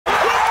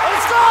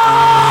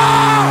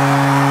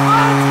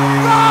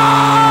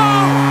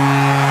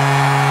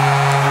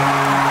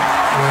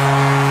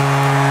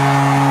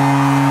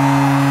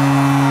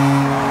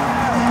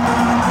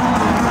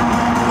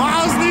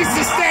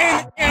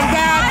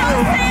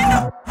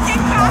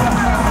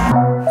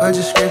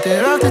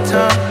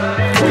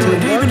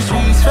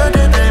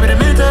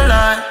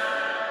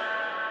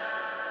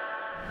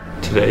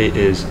Today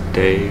is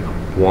day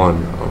 1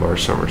 of our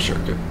summer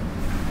circuit.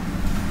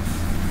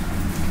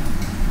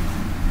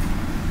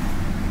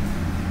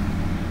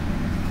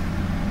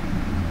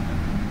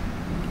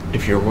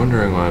 If you're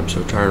wondering why I'm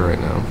so tired right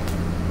now,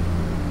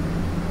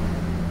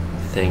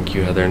 thank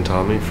you Heather and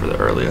Tommy for the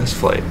earliest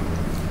flight.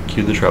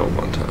 Cue the travel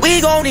montage. We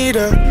gon' need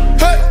a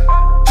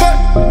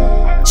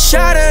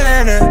shot of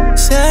Lana,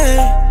 say,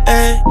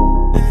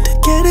 to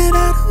get it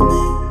out of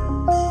me.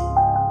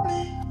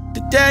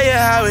 To tell you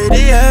how it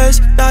is,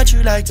 thought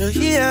you'd like to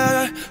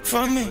hear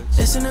from me.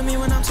 Listen to me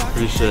when I'm talking.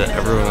 Pretty sure that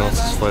everyone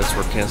else's flights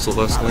were canceled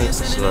last night,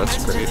 so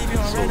that's great.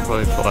 So we'll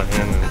probably fly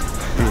in and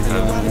be the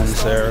only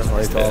ones there,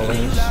 like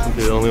always.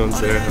 Be the only ones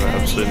there and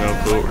absolutely know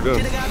what we're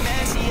doing.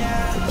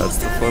 But that's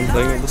the fun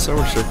thing of the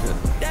summer circuit.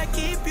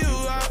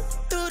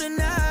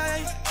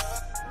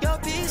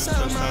 Just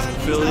down in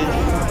Philly.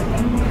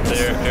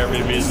 Their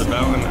Airbnb is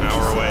about an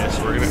hour away,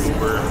 so we're gonna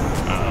Uber.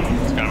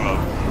 It's kind of a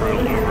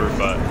brutal Uber,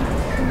 but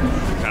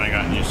we've kind of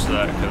gotten used to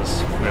that because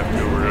we have to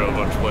Uber to a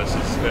bunch of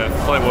places. Yeah, the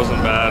flight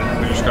wasn't bad.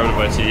 We just grabbed a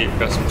bite to eat,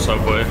 got some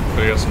Subway,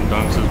 we got some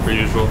dunks as per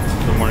usual,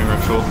 the morning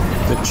ritual.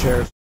 The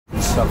chairs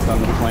stuck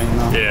on the plane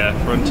though. Yeah,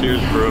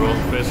 Frontier's brutal.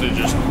 Basically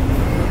just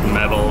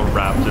metal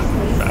wrapped in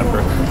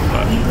fabric,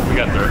 but we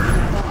got there.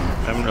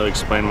 I haven't really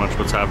explained much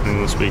what's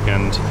happening this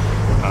weekend.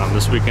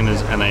 This weekend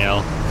is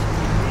NAL,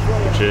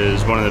 which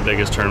is one of the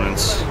biggest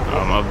tournaments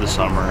of the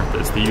summer.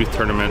 It's the youth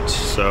tournament,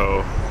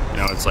 so you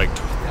know it's like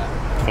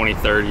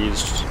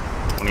 2030s,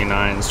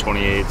 29s,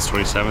 28s,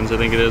 27s I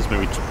think it is,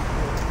 maybe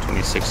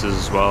 26s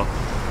as well.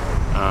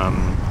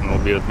 And we'll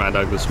be with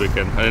Maddog this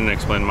weekend. I didn't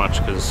explain much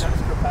because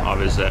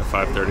obviously at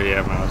 5:30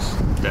 a.m. I was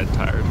dead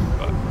tired,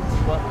 but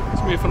it's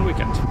gonna be a fun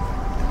weekend.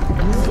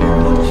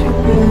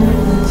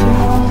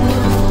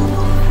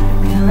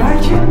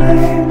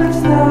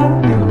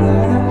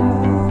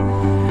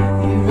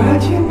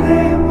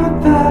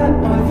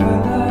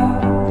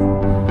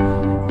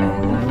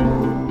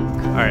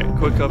 Alright,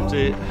 quick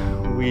update.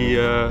 We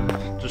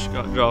just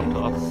got dropped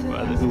off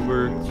by the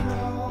Uber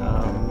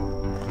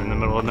in the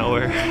middle of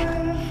nowhere.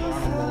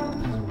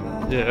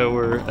 Yeah,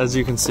 we're, as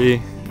you can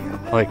see,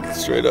 like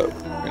straight up.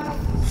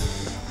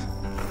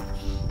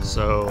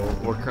 So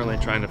we're currently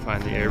trying to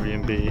find the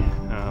Airbnb,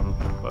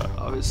 but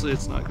obviously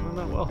it's not going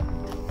that well.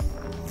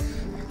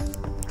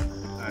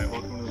 Alright,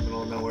 welcome to the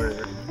middle of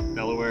nowhere,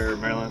 Delaware,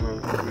 Maryland.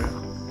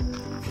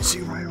 You can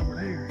see right over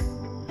there.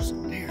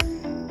 There.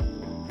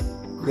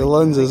 Your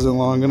lens isn't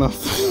long enough.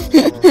 I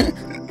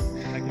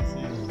can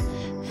see it.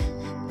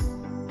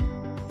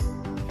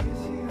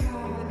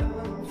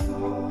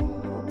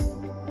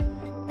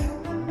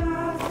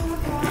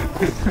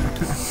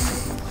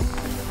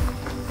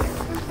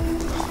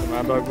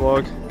 Maddog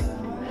vlog.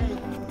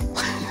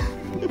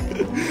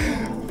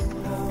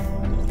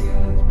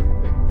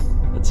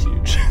 That's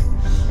huge.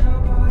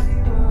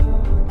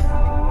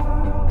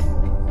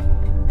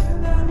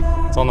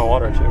 It's on the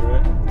water too,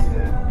 right?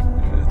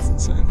 Yeah, it's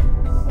insane.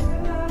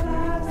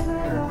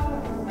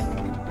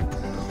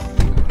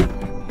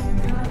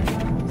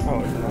 Oh,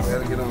 we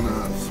gotta get on the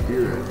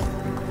Spirit.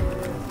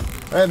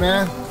 Hey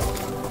man,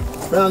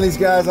 found these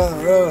guys on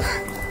the road.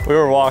 We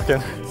were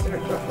walking.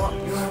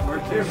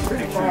 We're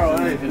pretty far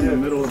away in the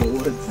middle of the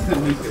woods. And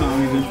then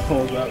Tommy just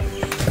pulled up.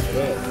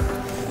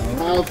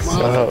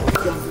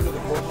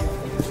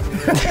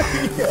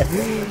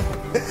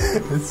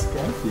 It's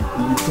sketchy.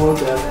 You pulled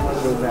that out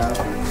of the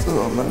bathroom.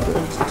 Oh, my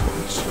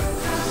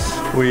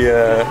bad. We,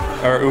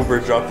 our Uber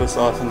dropped us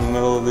off in the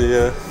middle of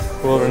the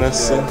wilderness.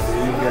 So. Did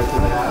you get to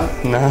the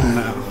house? No.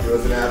 She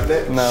wasn't having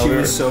it? No, She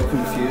was so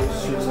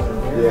confused. She was like,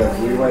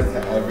 yeah, we went to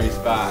every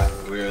spot.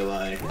 We were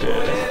like,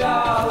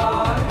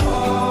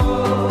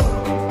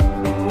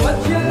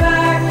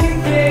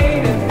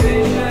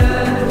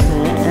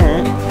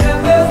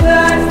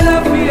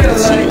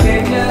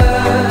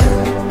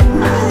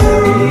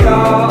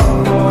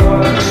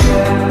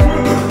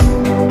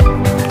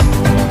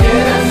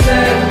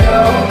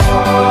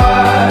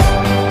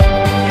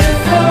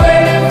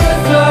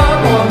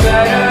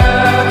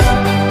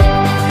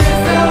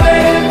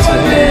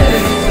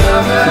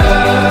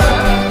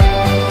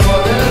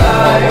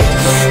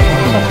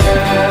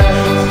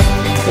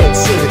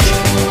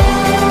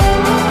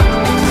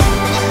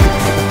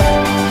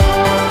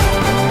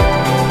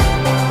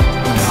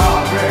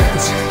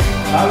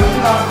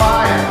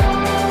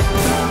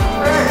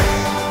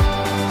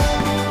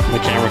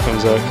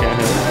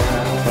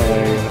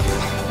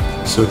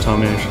 So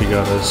Tommy actually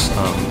got us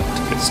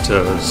tickets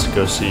to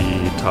go see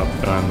Top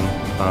Gun,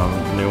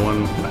 the new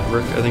one,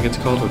 Maverick, I think it's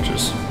called, which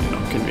is, you know,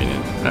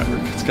 convenient.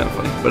 Maverick, it's kind of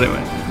funny. But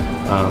anyway,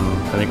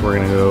 I think we're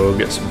gonna go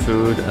get some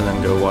food and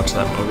then go watch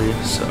that movie.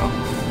 So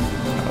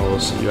I will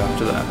see you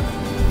after that.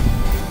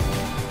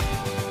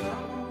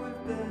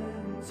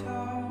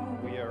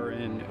 we are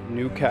in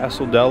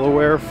Newcastle,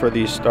 Delaware for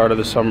the start of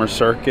the summer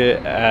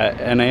circuit at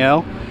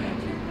NAL.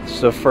 It's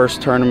the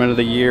first tournament of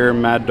the year.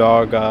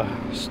 Maddog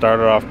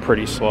started off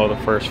pretty slow the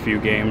first few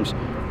games.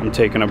 I'm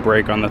taking a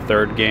break on the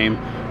third game.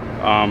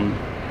 I'm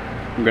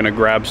gonna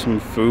grab some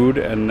food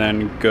and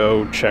then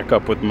go check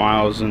up with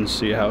Miles and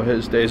see how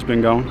his day's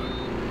been going.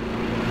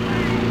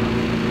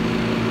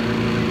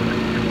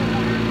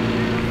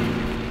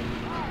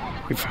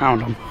 We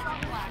found him. What's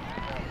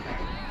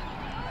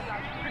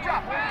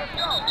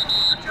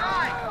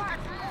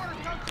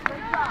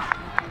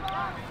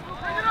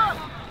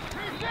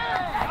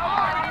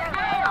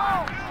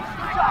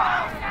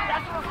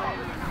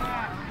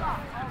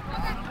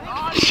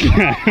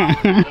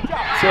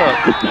up?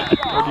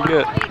 What'd you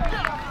get?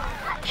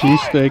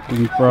 Cheesesteak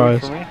and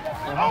fries.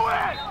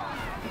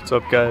 What's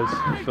up, guys?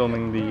 We're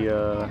filming the,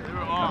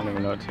 I don't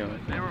even know what team.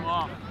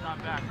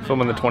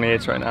 Filming the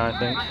 28s right now, I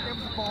think.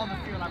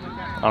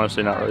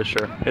 Honestly, not really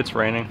sure. It's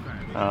raining.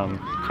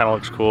 Kind of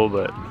looks cool,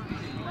 but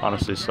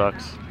honestly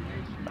sucks.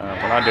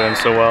 We're not doing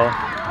so well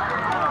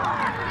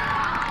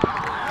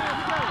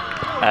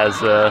as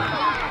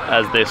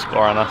they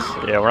score on us.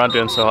 Yeah, we're not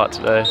doing so hot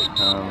today.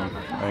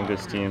 I think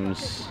this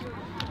team's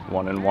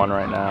 1-1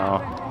 right now.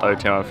 The other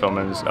team I'm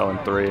filming is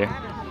 0-3.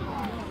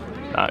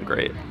 Not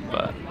great,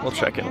 but we'll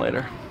check in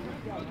later.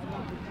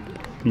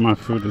 My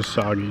food is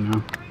soggy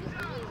now.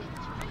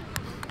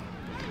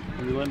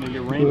 You're letting it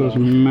get Those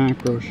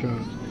macro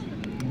shots,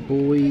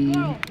 boy.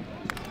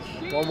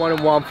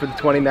 1-1 for the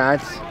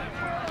 29s.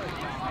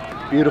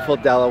 Beautiful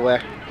Delaware.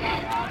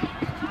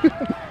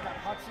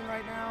 Hudson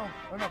right now.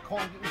 Oh no, Cole,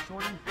 get me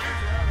shorty.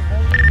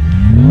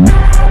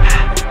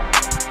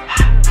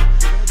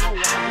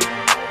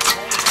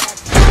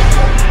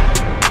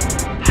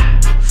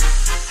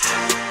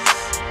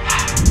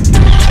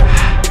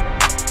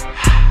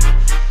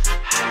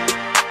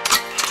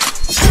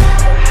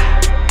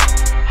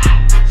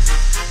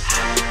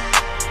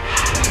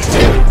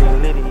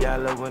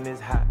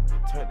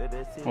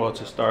 Well, it's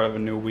the start of a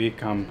new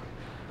week. I'm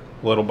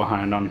a little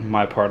behind on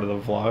my part of the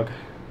vlog.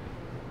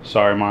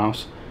 Sorry,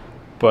 Miles.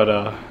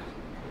 But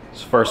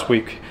it's first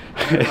week.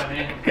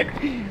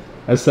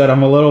 I said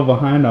I'm a little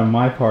behind on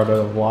my part of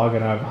the vlog,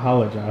 and I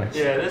apologize.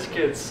 Yeah, this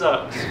kid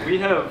sucks. We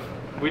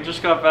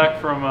just got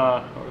back from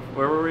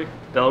where were we?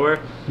 Delaware?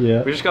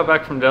 Yeah. We just got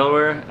back from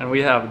Delaware, and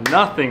we have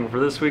nothing for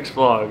this week's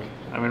vlog.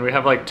 I mean, we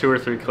have like 2 or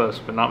 3 clips,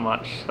 but not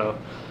much. So,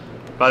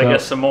 about to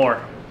get some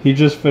more. He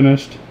just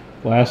finished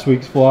last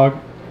week's vlog,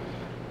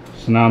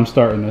 so now I'm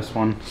starting this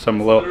one. So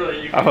I'm a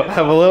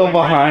little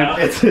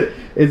behind.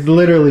 It's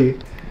literally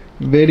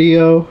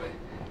video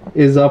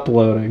is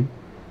uploading,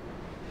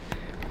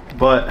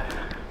 but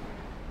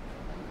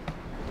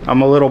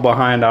I'm a little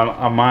behind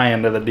on my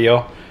end of the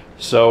deal.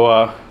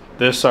 So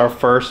this is our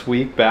first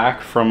week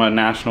back from a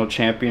national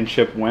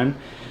championship win,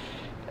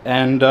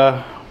 and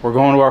we're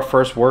going to our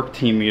first work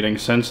team meeting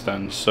since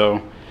then.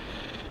 So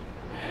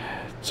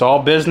it's all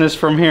business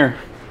from here.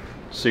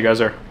 See you guys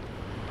there.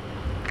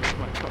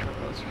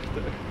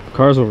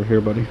 Car's over here,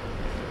 buddy.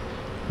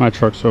 My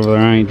truck's over there.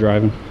 I ain't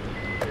driving.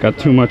 Got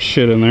too much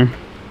shit in there.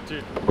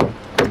 Dude,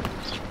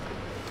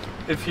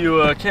 if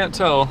you can't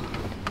tell,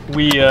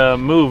 we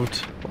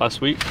moved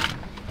last week.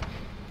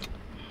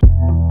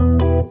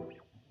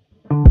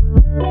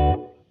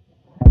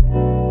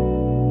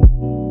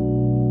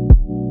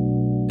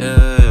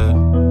 Yeah.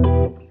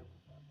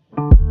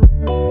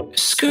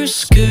 Skirt,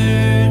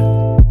 skirt.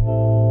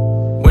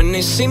 When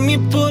they see me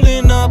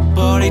pulling up,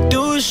 all they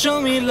do is show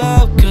me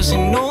love. Cause they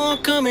know I'm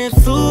coming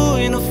through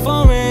in a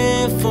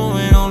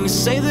foreign. Only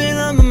say that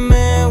I'm the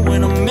man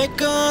when I make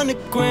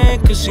 100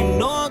 grand. Cause you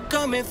know I'm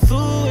coming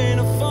through in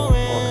a foreign.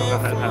 Welcome to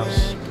Head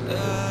House.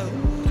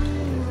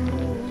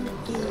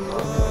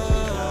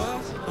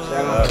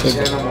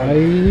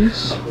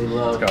 Guys. We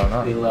love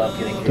getting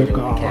The hit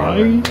on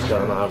camera. guys. What's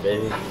going on,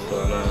 baby?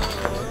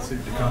 What's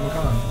going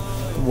on?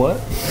 What?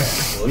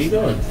 What are you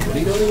doing? What are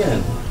you doing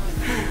again?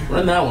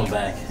 Run that one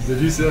back.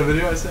 Did you see that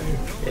video I sent you?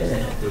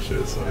 Yeah. This shit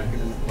is funny.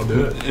 I'll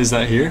do it. Is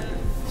that here?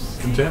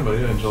 In Tampa,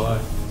 yeah, in July.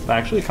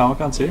 Actually,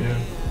 Comic-Con's here? Yeah.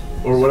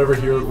 Or whatever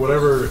here,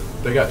 whatever,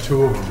 they got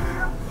 2 of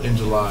them in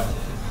July.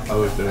 I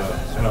looked it up,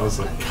 and I was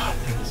like, God,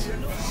 that is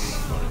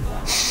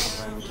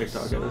funny.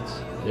 TikTok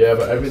edits. Yeah,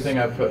 but everything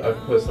I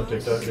post on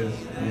TikTok is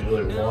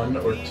usually 1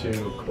 or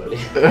 2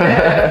 clips.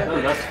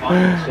 No, that's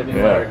fine. It should be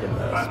working,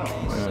 though. I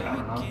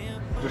don't know.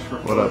 Just for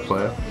What I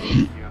play?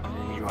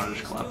 You want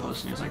to just collab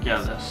post, and he's like,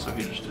 yeah, this, so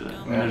he just did it.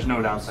 And there's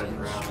no downside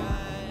for it.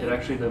 It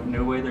actually, the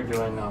new way they're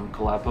doing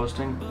collab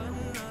posting,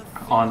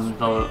 on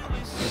the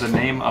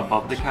name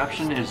above the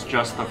caption is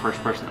just the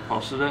first person that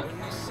posted it,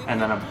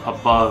 and then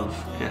above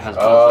it has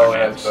both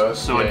their names.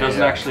 So it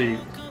doesn't actually,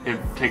 it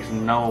takes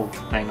no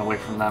thing away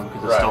from them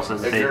because it still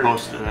says they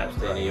posted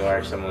it. In New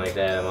York, something like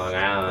that in Long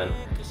Island,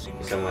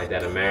 something like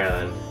that in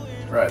Maryland.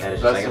 Right. And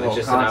it's just like, it's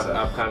just an up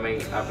and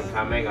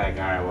coming, like,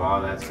 alright,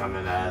 well, that's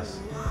coming to us.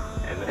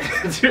 And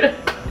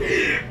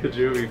then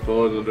Drew be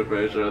full of the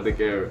pressure on the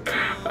camera.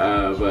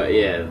 But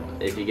yeah,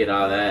 if you get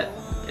all that,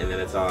 and then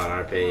it's all on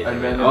our page,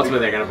 and then ultimately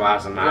they're gonna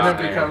blast them out.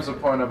 Then it becomes a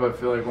point of, I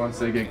feel like once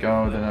they get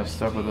going with enough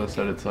stuff with us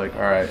that it's like,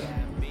 alright,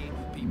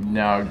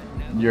 now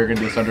you're gonna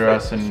do this under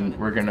us and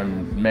we're gonna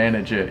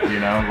manage it, you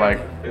know? Like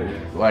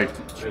I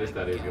just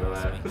thought he was gonna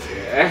laugh.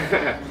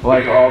 Yeah.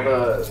 like all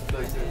the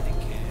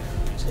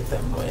Check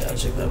that boy out,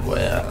 check that boy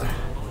out.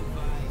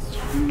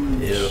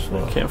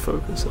 Beautiful. Can't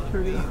focus.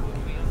 There we go.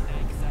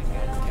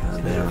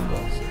 Beautiful.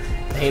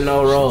 Ain't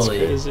no rollie.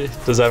 Crazy.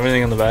 Does that have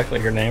anything on the back,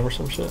 like your name or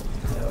some shit?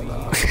 Hell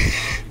no.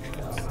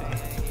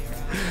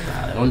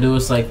 Don't do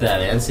us like that.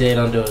 The NCAA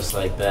don't do us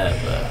like that,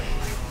 but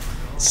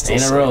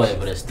ain't a rolling,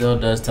 but it still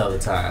does tell the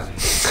time.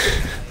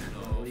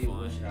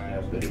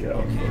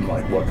 Video and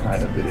like what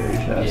kind of video you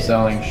should have.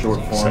 Selling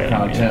short form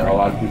content. A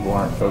lot of people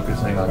aren't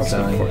focusing on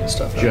selling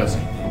stuff. Just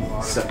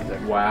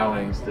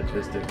wowing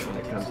statistics when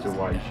it comes to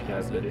why you should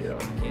have video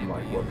and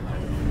like what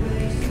kind of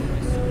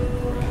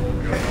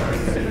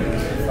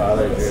video.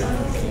 Father, dude.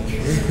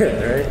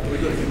 Right?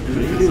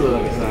 You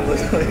look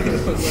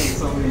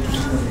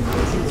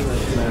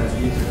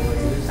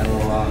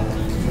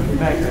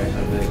back there,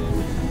 something.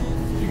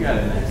 You got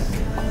it nice.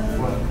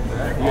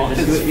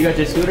 You got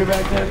your scooter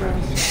back there, bro?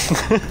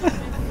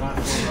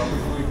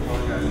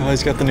 Oh,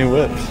 he's got the new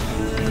whip.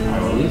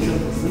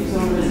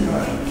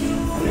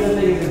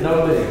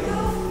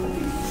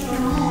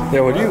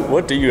 Yeah,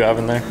 what do you have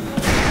in there?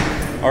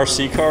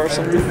 RC car or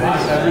something?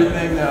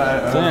 Everything that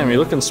I own. Damn, you're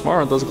looking smart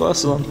with those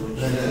glasses on.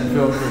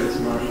 Feel pretty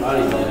smart.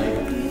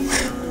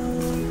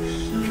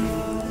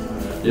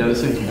 Yeah, this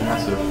thing's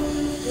massive.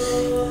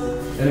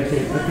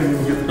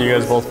 You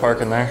guys both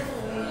parking there?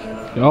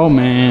 Yo,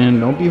 man,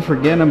 don't be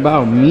forgetting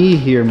about me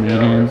here,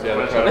 man.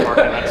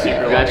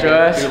 Got your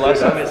ass? Dude,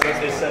 last time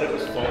they said it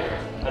was full.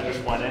 I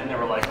just went in, there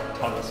were like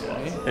tons of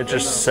spots. It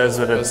just says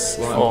that it's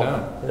full.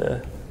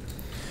 Yeah.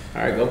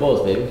 Alright, go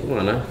Bulls, baby. Come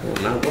on now. Come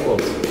on now, go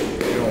Bulls.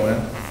 You don't win.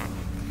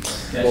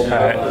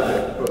 Alright.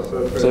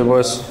 See you,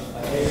 boys.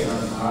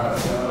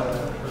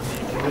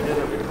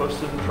 We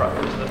posted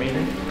prior to the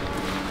meeting.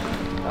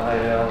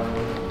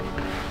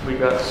 We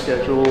got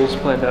schedules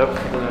planned out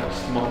for the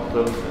next month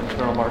of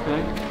internal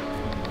marketing.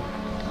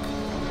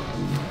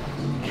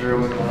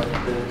 Drew and Mark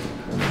did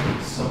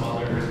some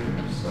other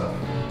stuff.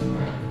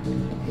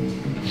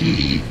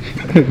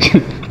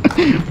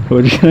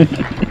 What'd you say?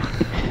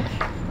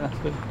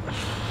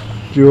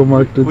 Drew and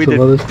Mark did some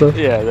other stuff?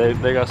 Yeah,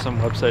 they got some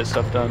website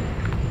stuff done.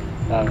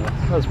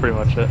 That's pretty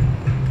much it.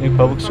 New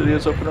public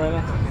studio's open right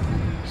now.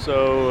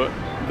 So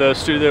the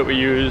studio that we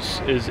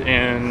use is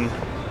in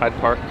Hyde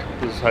Park.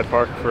 This is Hyde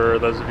Park for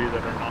those of you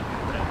that are not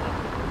from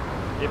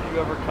Tampa. If you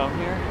ever come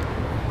here,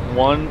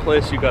 one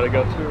place you gotta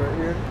go to right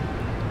here,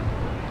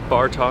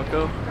 Bar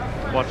Taco.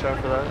 Watch out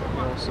for that. You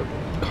know, so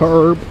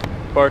Carb.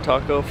 Bar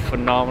Taco,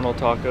 phenomenal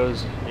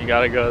tacos. You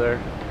gotta go there.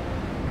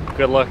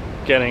 Good luck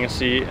getting a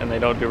seat, and they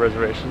don't do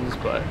reservations,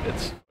 but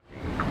it's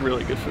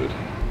really good food.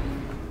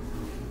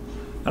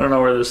 I don't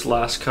know where this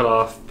last cut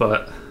off,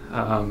 but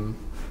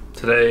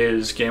today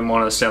is game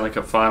 1 of the Stanley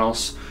Cup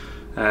Finals,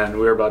 and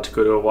we're about to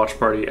go to a watch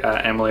party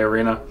at Amalie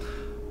Arena.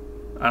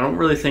 I don't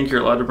really think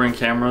you're allowed to bring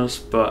cameras,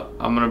 but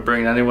I'm gonna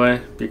bring it anyway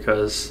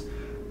because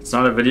it's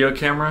not a video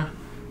camera.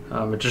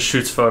 It just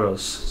shoots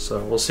photos, so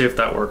we'll see if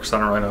that works. I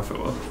don't really know if it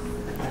will.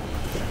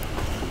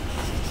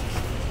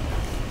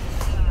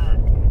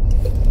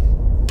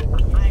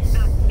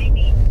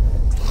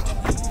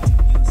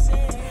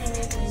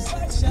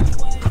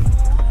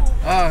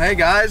 Oh, hey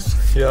guys.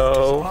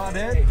 Yo.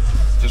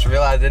 Just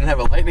realized I didn't have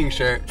a lightning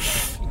shirt.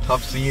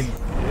 Tough scene.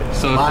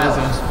 So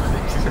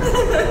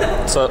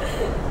So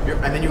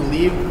And then you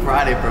leave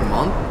Friday for a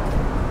month?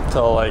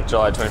 till like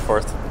July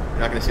 24th. You're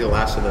not gonna see the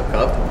last of the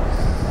cup?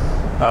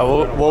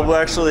 We'll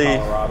actually,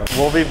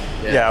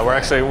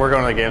 we're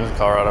going to the games in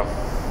Colorado.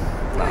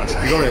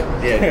 You're going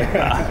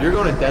to, you're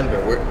going to Denver.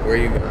 Where are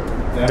you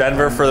going?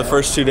 Denver for the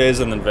first 2 days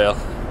and then Vail.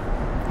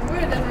 We're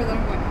in Denver, then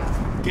we're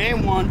going.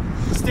 Game 1,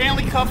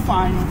 Stanley Cup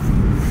Final.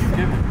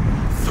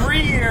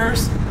 3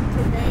 years,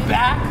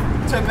 back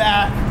to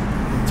back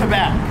to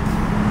back.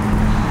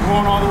 We're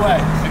going all the way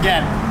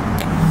again.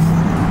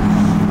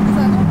 Is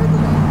that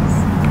Nevertheless?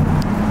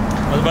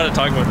 I was about to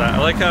talk about that. I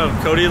like how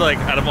Cody, like,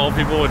 out of all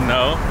people would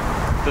know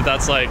that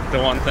that's like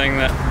the one thing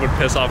that would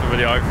piss off a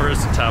videographer is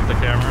to tap the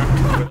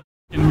camera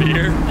in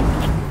beer.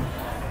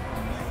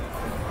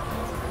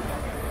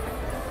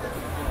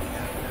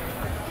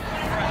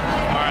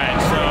 Alright,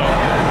 so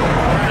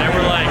they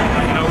were like,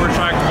 no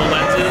retractable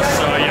lenses,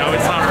 so you know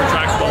it's not a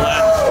retractable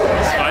lens.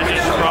 So I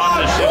just brought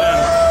this shit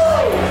in.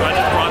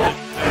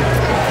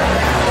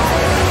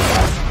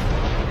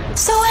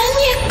 So when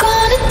you're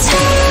gonna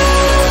tell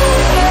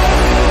her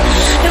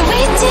that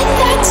we did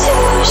that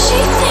too, she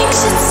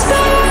thinks it's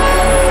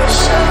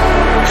special,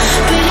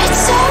 but it's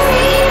so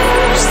real.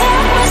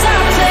 That was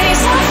our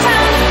place, I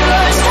found it.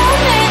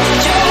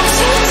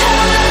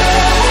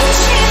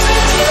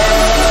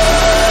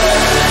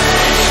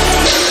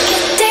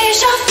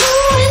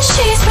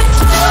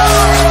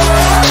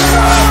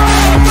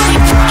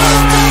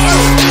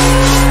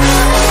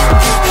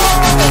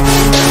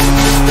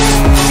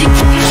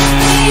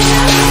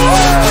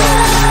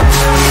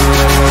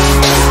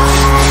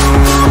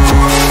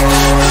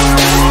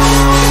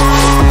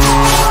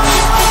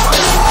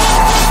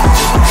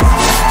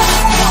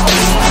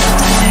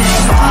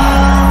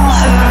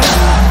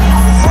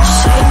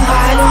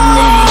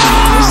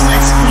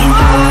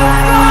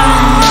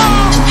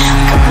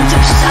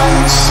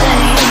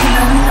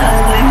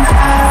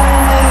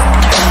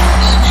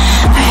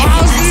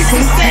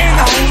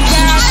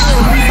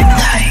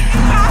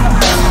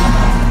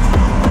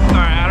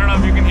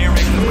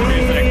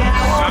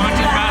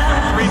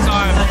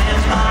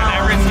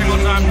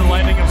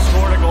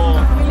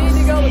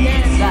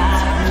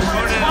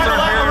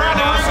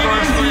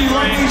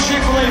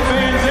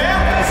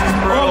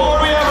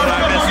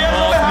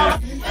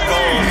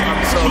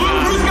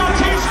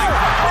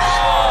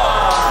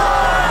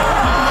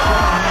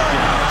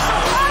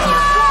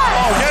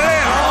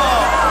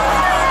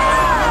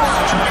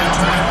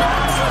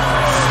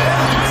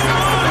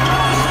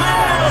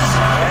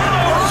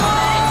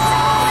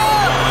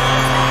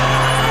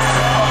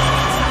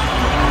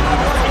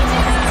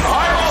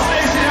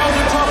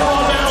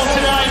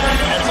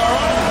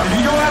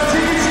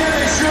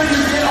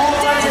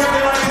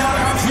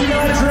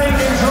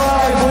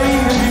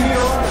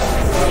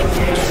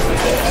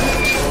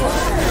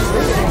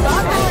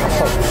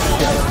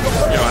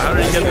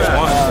 didn't get this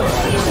one.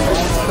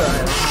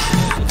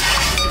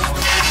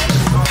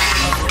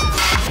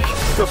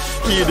 What the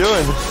f are you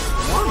doing?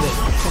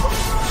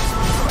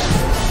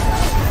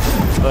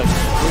 Look,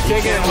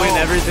 you can't win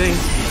everything.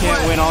 You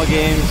can't win all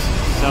games.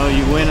 So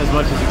you win as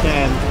much as you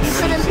can. And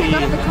when you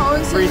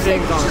see free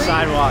things on the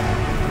sidewalk,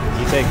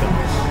 you take them.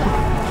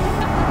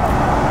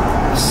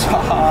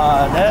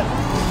 Saw that.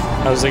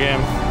 How's the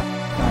game?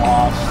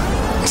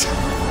 Lost.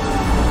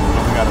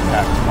 We got to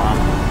pack tomorrow.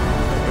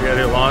 We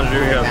gotta do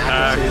laundry, we gotta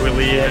pack, we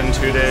leave in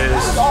 2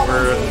 days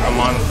for a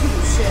month.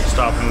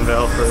 Stop in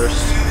Vail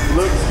first.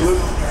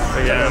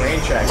 Again,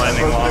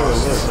 lightning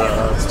loss,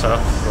 it's tough,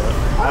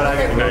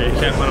 but you know, you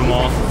can't win them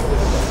all.